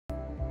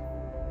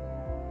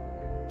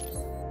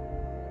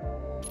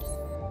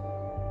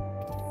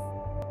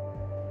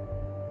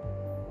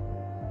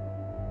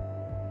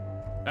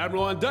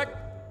Admiral on deck.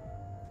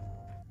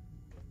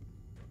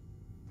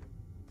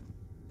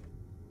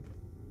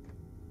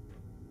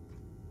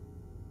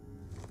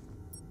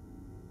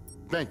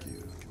 Thank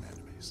you,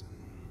 Commander Mason.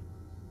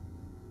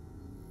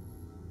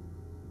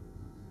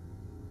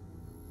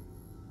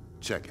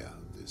 Check out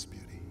this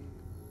beauty.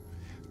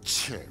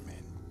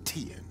 Chairman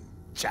Tian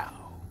Zhao.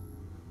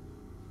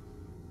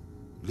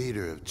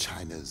 Leader of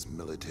China's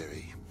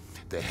military.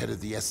 The head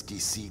of the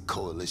SDC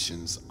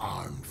coalition's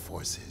armed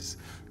forces.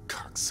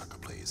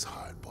 Cocksucker plays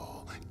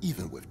hardball,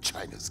 even with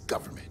China's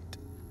government.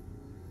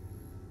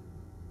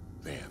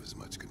 They have as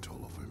much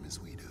control over him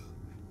as we do.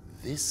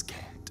 This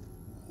cat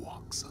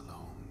walks alone.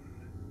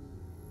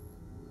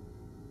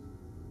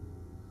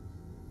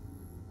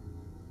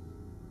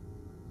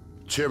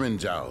 Chairman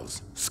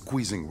Zhao's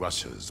squeezing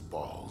Russia's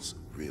balls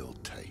real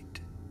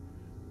tight,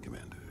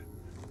 Commander.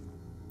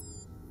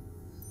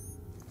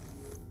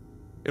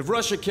 If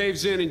Russia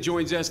caves in and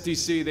joins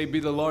SDC, they'd be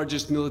the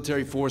largest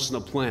military force on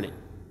the planet,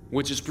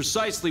 which is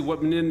precisely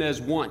what Menendez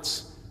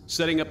wants,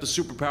 setting up the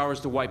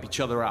superpowers to wipe each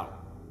other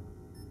out.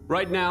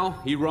 Right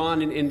now,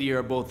 Iran and India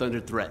are both under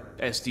threat.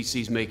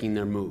 SDC's making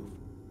their move.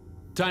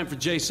 Time for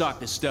JSOC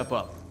to step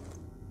up.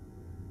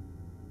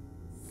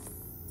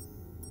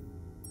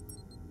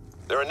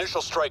 Their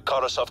initial strike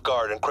caught us off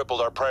guard and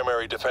crippled our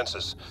primary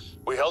defenses.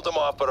 We held them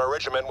off, but our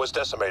regiment was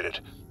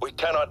decimated. We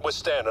cannot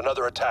withstand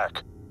another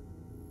attack.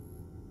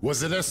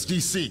 Was it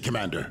SDC,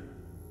 Commander?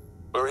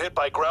 We were hit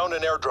by ground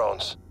and air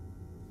drones.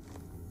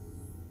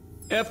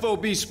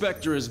 FOB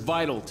Spectre is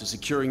vital to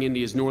securing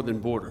India's northern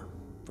border.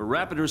 For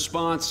rapid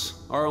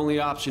response, our only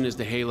option is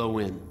to halo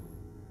in.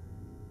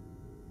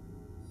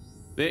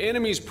 The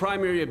enemy's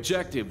primary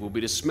objective will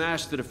be to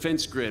smash the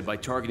defense grid by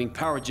targeting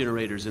power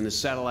generators and the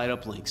satellite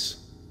uplinks.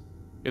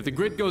 If the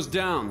grid goes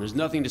down, there's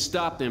nothing to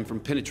stop them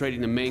from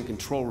penetrating the main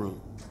control room.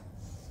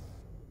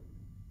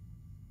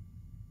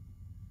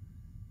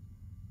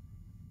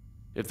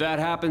 If that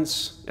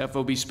happens,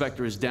 FOB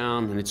Spectre is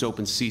down and it's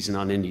open season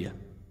on India.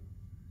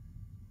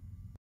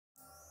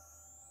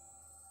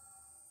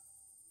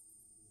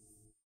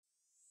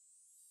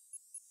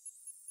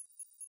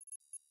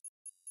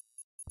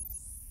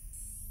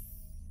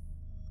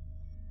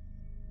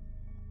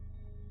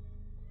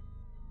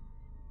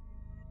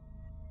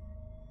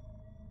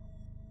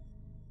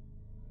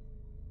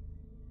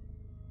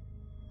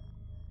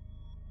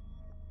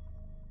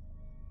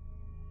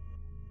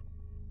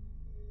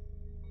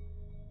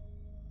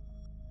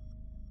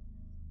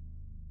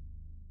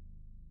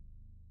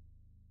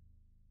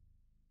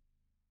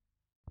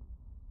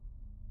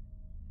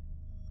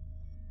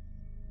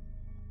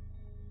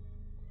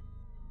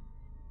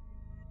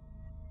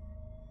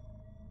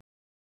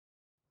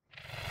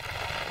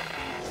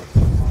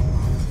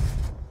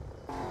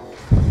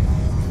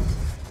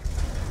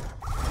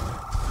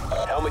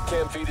 Helmet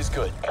cam feed is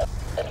good.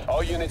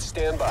 All units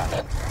stand by.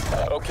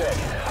 Okay,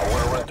 I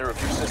want to run through a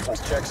few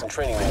systems checks and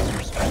training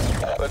maneuvers.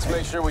 Let's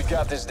make sure we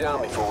got this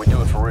down before we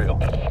do it for real.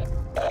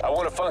 I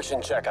want a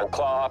function check on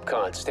Claw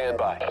OpCon. Stand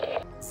by.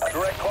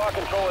 Direct claw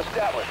control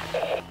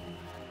established.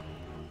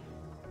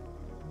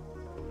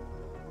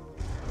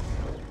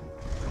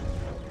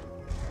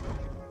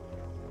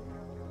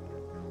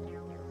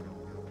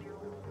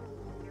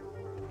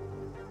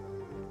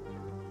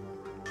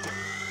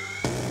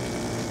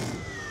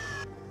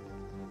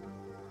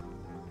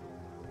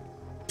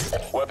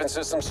 Weapon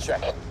systems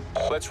check.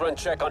 Let's run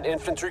check on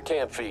infantry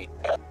cam feed.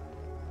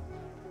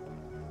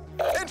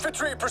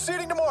 Infantry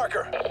proceeding to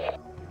marker.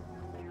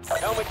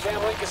 Helmet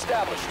cam link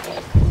established.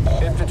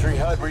 Infantry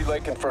HUD relay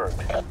confirmed.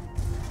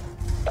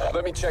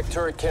 Let me check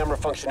turret camera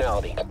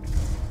functionality.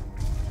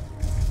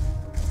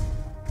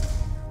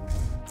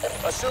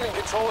 Assuming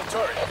control of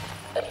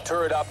turret.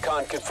 Turret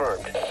OpCon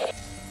confirmed.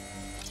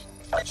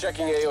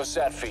 Checking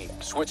AOSAT feed.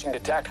 Switching to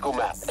tactical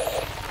map.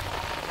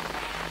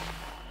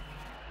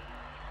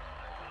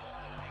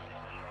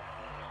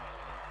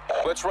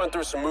 Let's run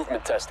through some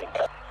movement testing.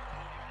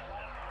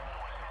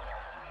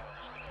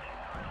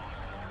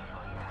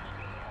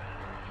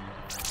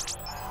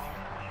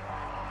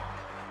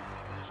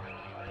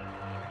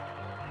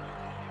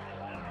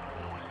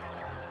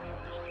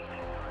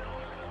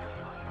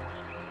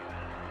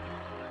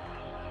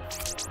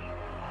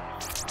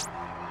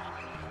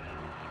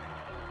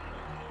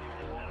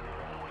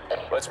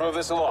 Let's move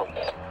this along.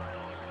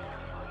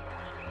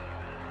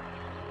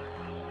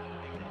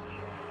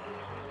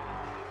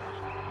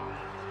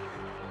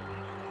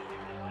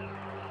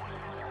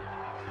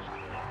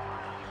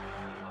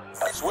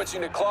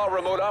 Switching to Claw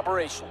remote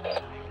operation.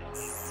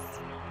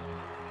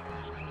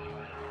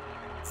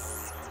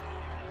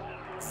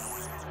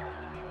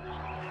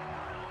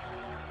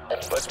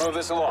 Let's move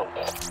this along.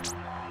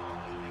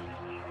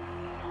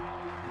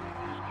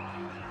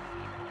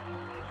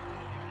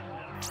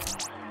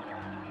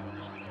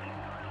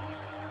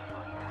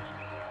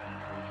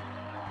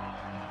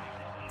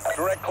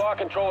 Direct claw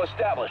control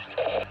established.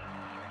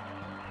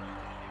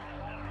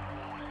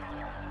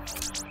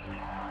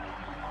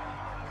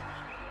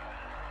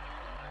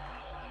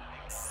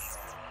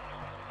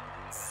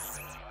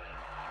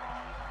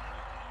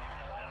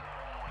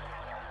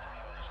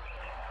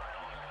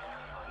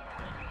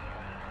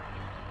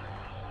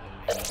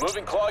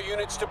 Moving claw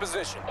units to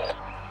position.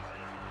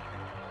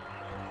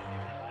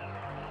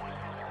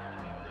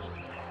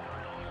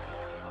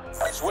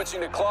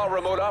 Switching to claw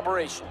remote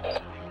operation.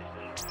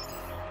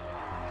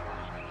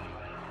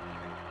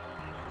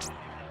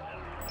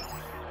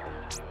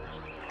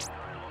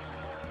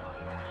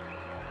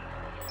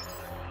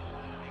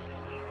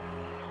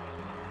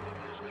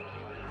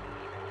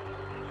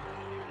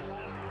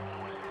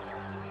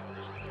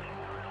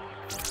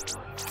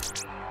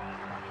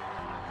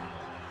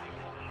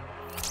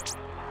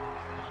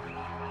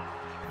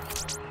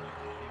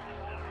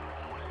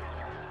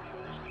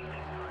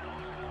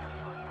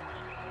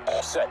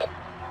 Set.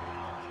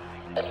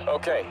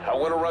 Okay, I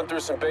want to run through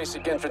some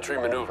basic infantry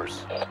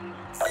maneuvers.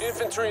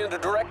 Infantry under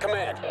direct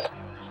command.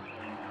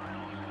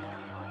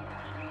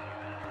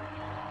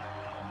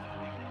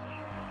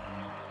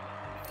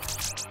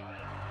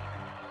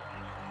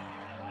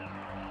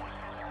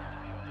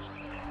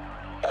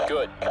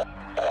 Good.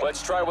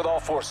 Let's try with all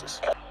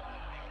forces.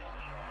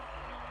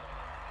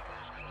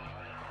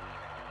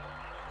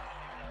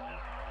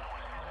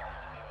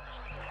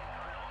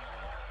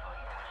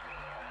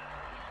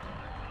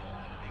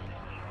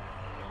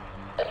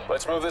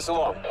 Let's move this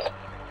along.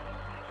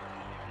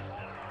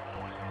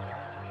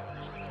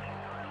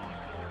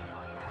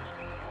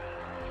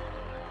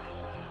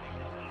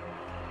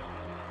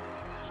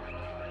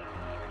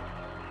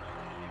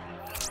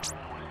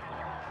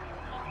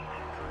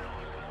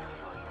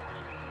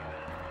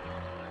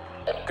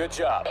 Good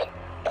job.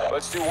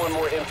 Let's do one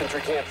more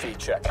infantry camp feed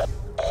check.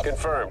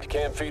 Confirmed.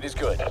 Camp feed is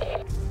good.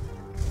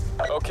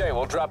 Okay,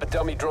 we'll drop a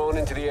dummy drone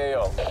into the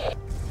AO.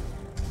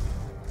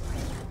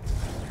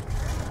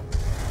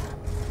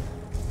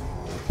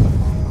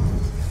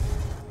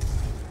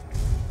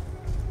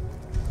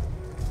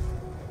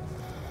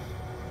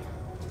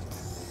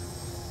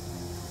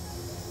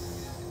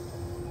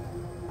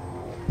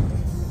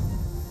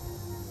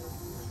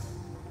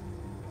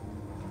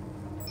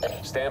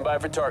 Stand by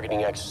for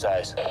targeting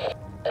exercise.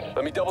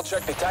 Let me double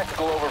check the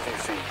tactical overview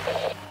feed.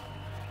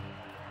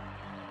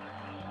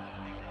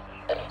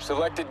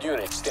 Selected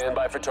units, stand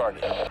by for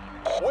target.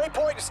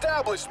 Waypoint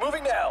established,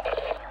 moving now.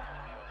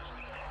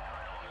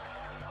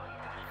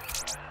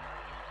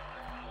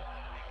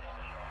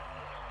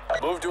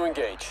 Move to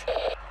engage.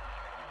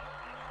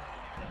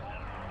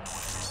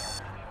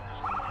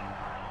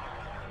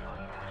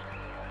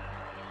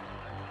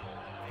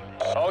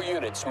 All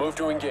units, move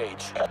to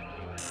engage.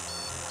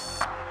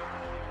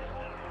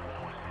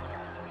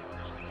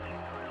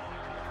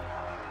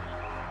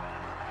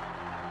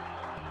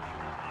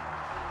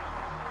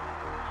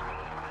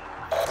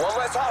 One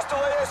less hostile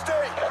ASD!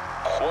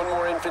 One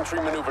more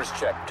infantry maneuvers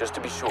check, just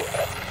to be sure.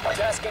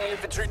 Tasking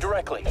infantry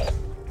directly.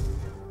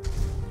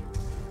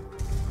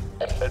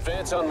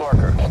 Advance on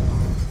marker.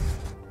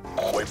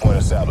 Waypoint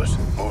established.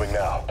 Moving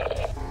now.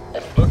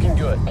 Looking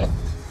good.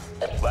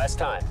 Last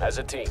time, as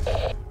a team.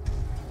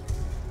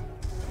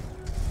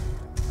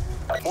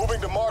 Moving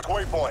to marked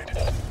waypoint.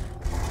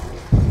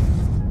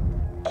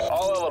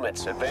 All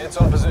elements, advance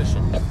on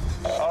position.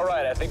 All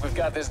right, I think we've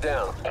got this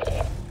down.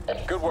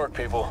 Good work,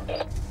 people.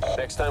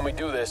 Next time we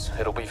do this,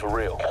 it'll be for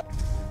real.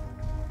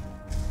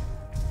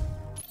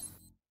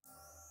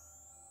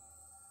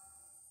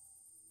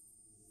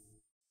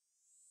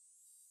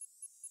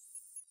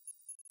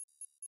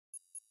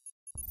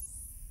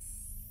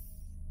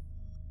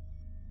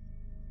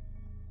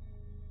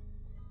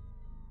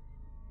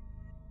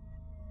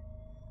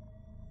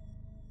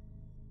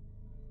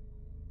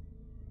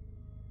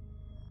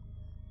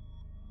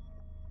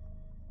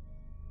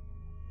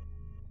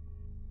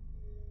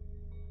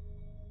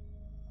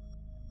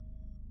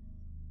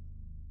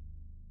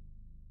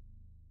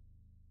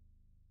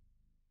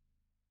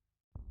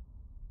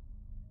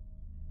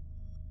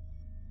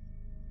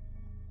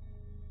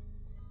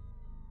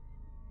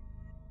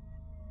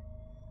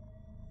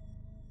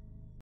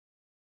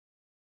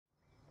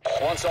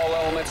 Once all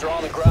elements are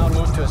on the ground,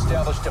 move to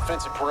establish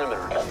defensive perimeter.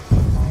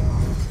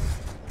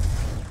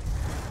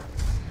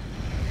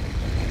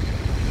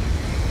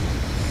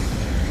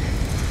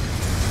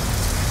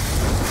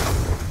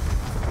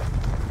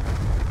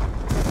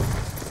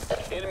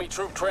 Enemy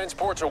troop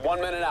transports are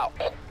 1 minute out.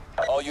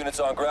 All units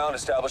on ground,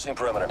 establishing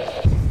perimeter.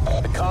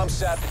 The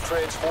ComSat, the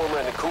transformer,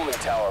 and the cooling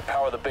tower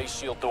power the base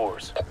shield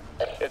doors.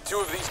 If 2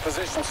 of these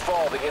positions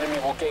fall, the enemy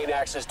will gain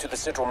access to the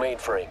central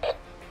mainframe.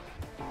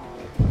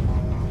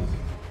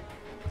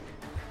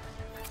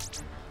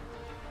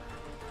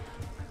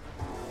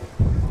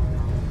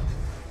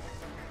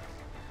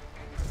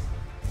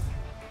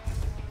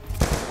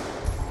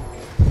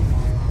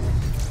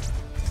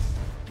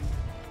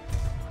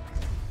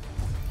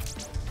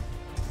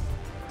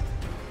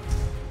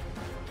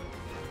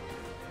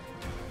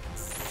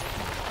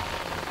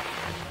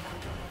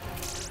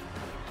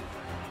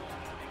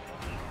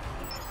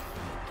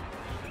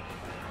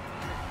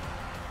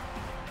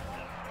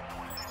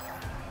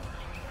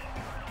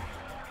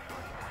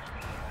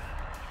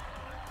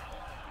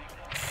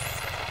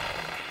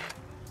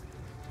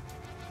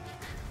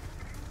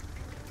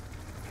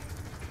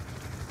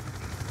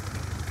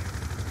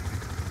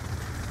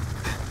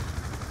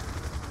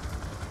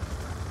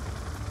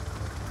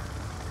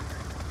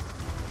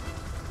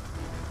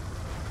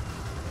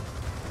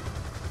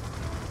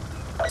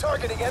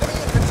 Targeting enemy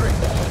infantry.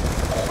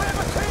 We have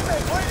a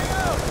teammate bleeding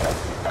out.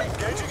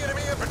 Engaging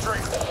enemy infantry.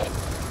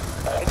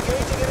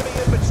 Engaging enemy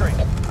infantry.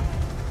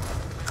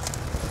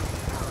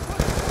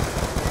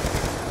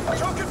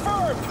 Kill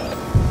confirmed.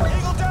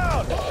 Eagle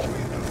down.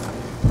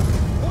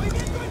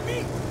 Movimiento en mí.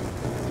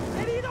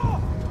 Herido.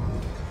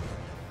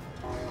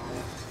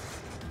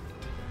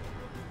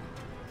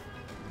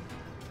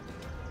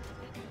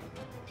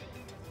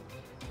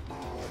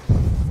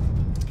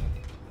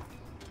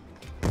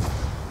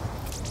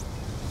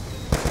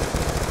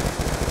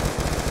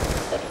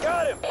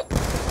 Got him!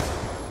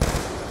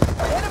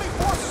 Enemy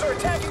forces are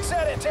attacking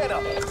SAT antenna!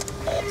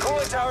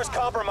 Cooling tower's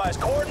compromised.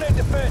 Coordinate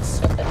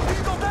defense!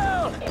 Eagle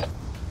down! We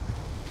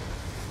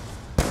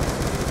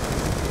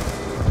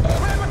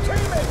have a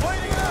teammate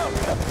bleeding out!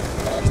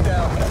 He's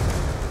down.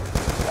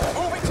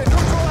 Moving to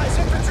neutralize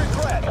infantry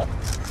threat!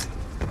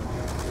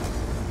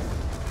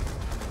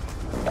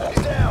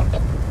 He's down!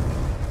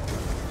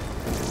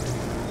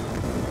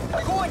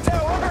 Cooling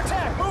tower under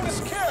attack! Move to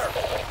secure!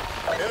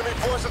 Enemy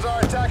forces are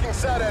attacking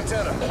SAT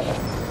antenna.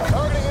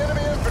 Targeting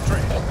enemy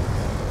infantry.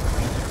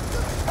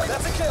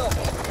 That's a kill.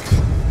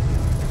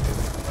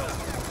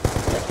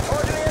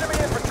 Targeting enemy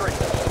infantry.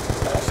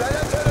 SAT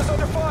antenna's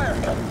under fire.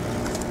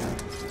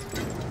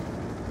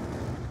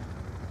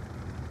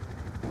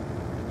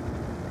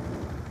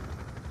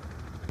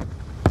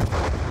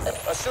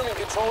 Assuming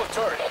control of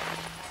turret.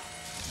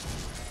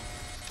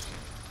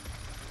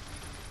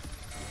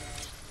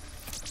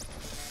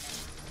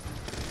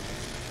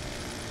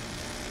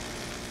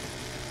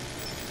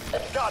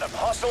 Got him.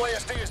 Hostile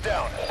ASD is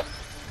down.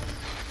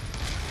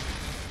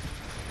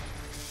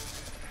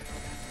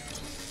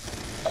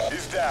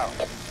 He's down.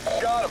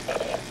 Got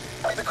him.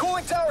 The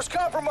cooling tower's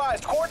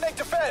compromised. Coordinate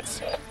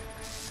defense.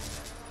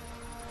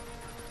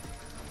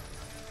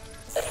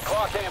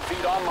 Clock amp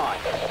feed online.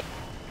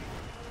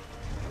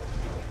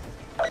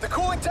 The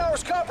cooling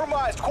tower's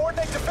compromised.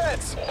 Coordinate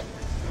defense.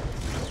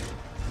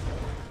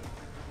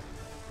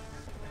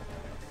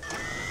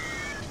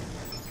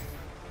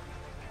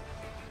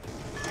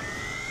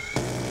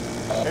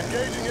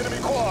 Engaging enemy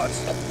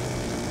quads.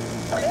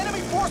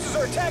 Enemy forces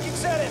are attacking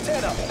SAT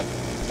antenna.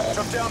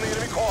 Took down the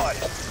enemy quad.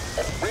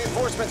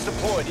 Reinforcements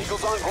deployed.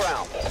 Eagle's on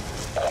ground.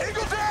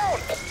 Eagle down!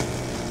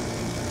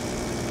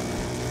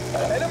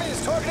 Enemy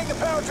is targeting the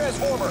power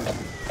transformer.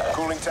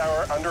 Cooling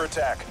tower under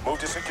attack. Move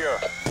to secure.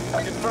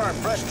 Confirmed.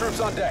 Fresh troops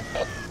on deck.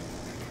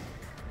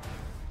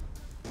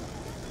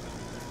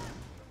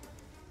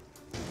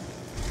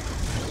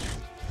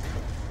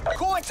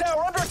 Cooling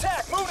tower under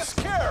attack. Move to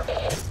secure.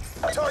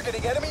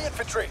 Targeting enemy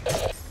infantry.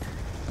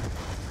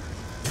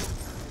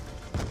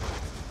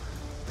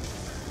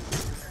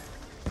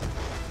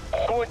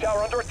 Cooling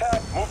tower under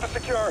attack. Move to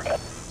secure.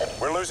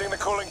 We're losing the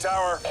cooling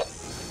tower.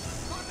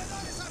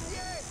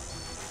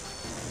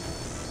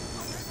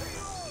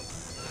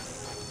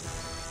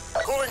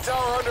 Cooling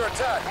tower under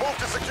attack. Move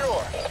to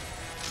secure.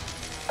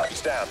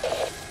 He's down.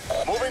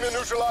 Moving to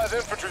neutralize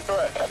infantry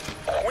threat.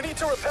 We need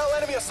to repel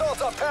enemy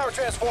assault on power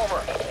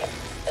transformer.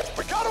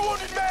 We got a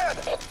wounded man!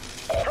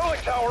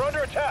 Cooling tower under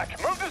attack.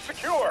 Move to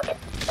secure.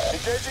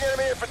 Engaging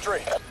enemy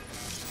infantry.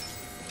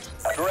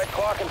 Direct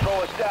clock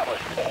control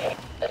established.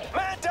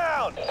 Man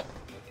down!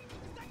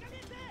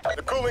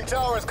 The cooling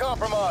tower is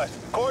compromised.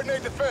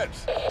 Coordinate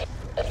defense.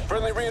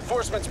 Friendly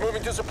reinforcements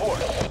moving to support.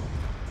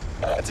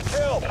 That's a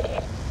kill.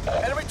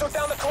 Enemy took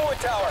down the cooling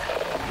tower.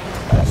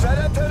 SAT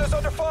antenna's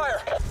under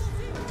fire.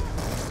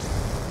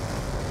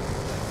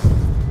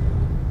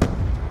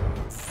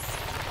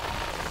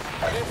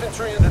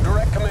 Infantry under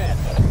direct command.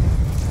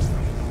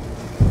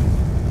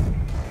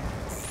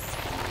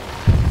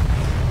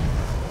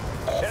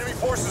 Enemy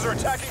forces are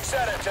attacking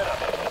SAT antenna.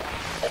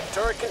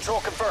 Turret control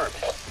confirmed.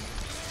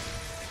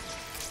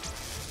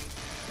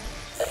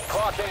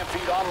 Clock amp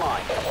feed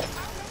online.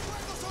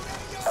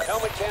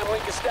 Helmet cam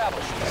link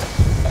established.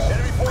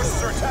 Enemy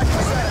forces are attacking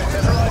SAT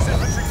antenna. Neutralize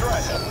infantry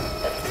threat.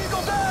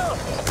 Eagle down!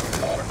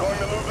 We're going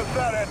to lose the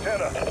SAT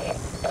antenna.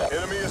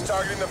 Enemy is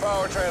targeting the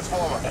power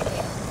transformer.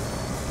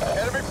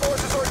 Enemy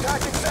forces are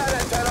attacking SAT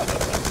antenna.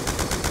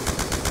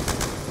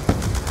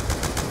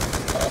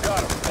 Got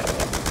him.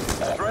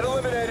 Threat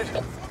eliminated.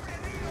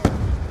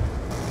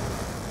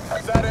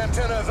 SAT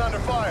antenna is under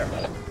fire.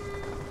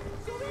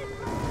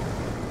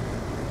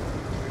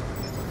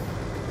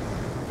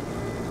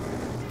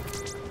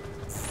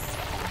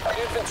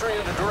 Infantry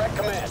under direct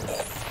command.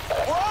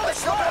 We're on the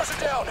shield doors are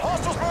down.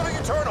 Hostiles moving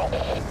internal.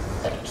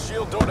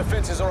 Shield door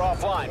defenses are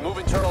offline. Move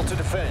internal to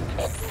defend.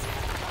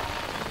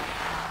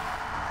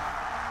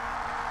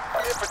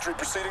 Infantry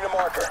proceeding to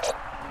marker.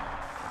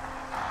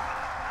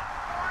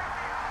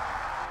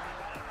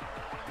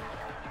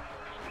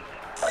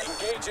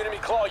 Engage enemy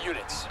claw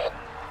units.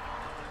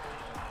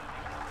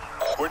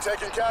 We're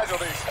taking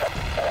casualties.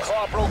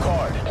 Claw broke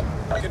hard.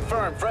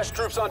 Confirmed. Fresh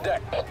troops on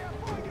deck.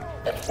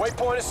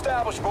 Waypoint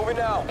established. Moving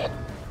now.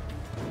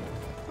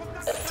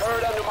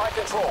 Turret under my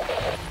control.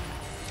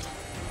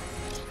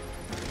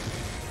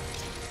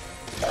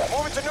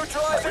 Moving to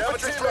neutralize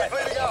infantry threat.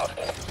 Bleeding out.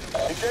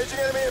 Engaging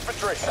enemy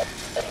infantry.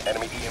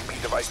 Enemy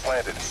EMP device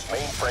planted.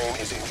 Mainframe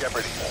is in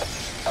jeopardy.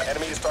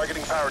 Enemy is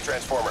targeting power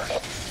transformer.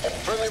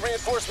 Friendly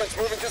reinforcements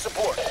moving to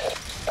support.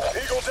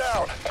 Eagle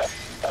down.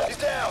 He's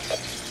down.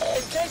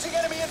 Engaging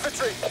enemy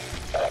infantry.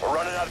 We're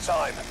running out of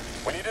time.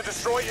 We need to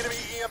destroy enemy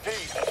EMP.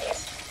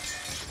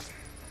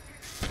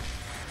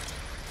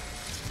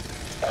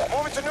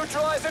 Moving to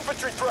neutralize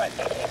infantry threat.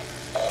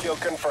 Kill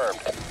confirmed.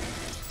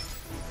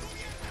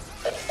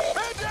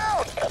 Man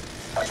down!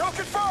 Kill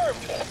confirmed!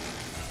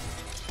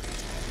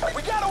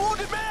 We got a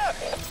wounded man!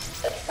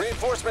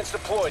 Reinforcements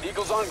deployed.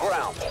 Eagles on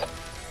ground.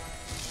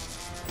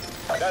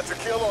 That's a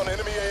kill on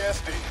enemy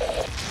ASD.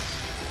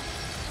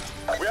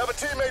 We have a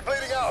teammate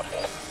bleeding out.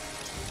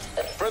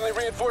 Friendly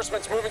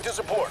reinforcements moving to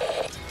support.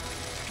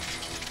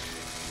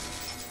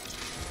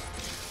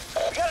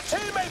 We got a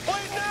teammate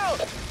bleeding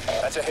out!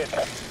 That's a hit.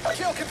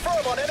 Kill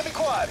confirmed on enemy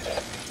quad.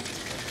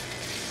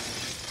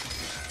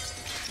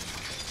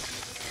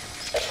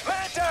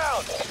 Man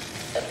down!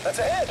 That's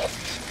a hit.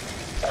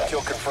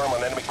 Kill confirmed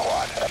on enemy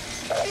quad.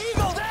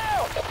 Eagle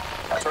down!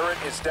 Turret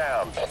is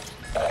down.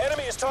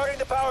 Enemy is targeting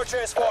the power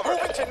transformer.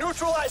 Moving to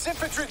neutralize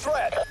infantry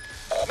threat.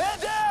 Man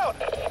down!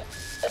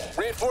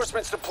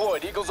 Reinforcements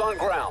deployed. Eagles on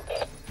ground.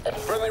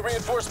 Friendly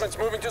reinforcements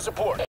moving to support.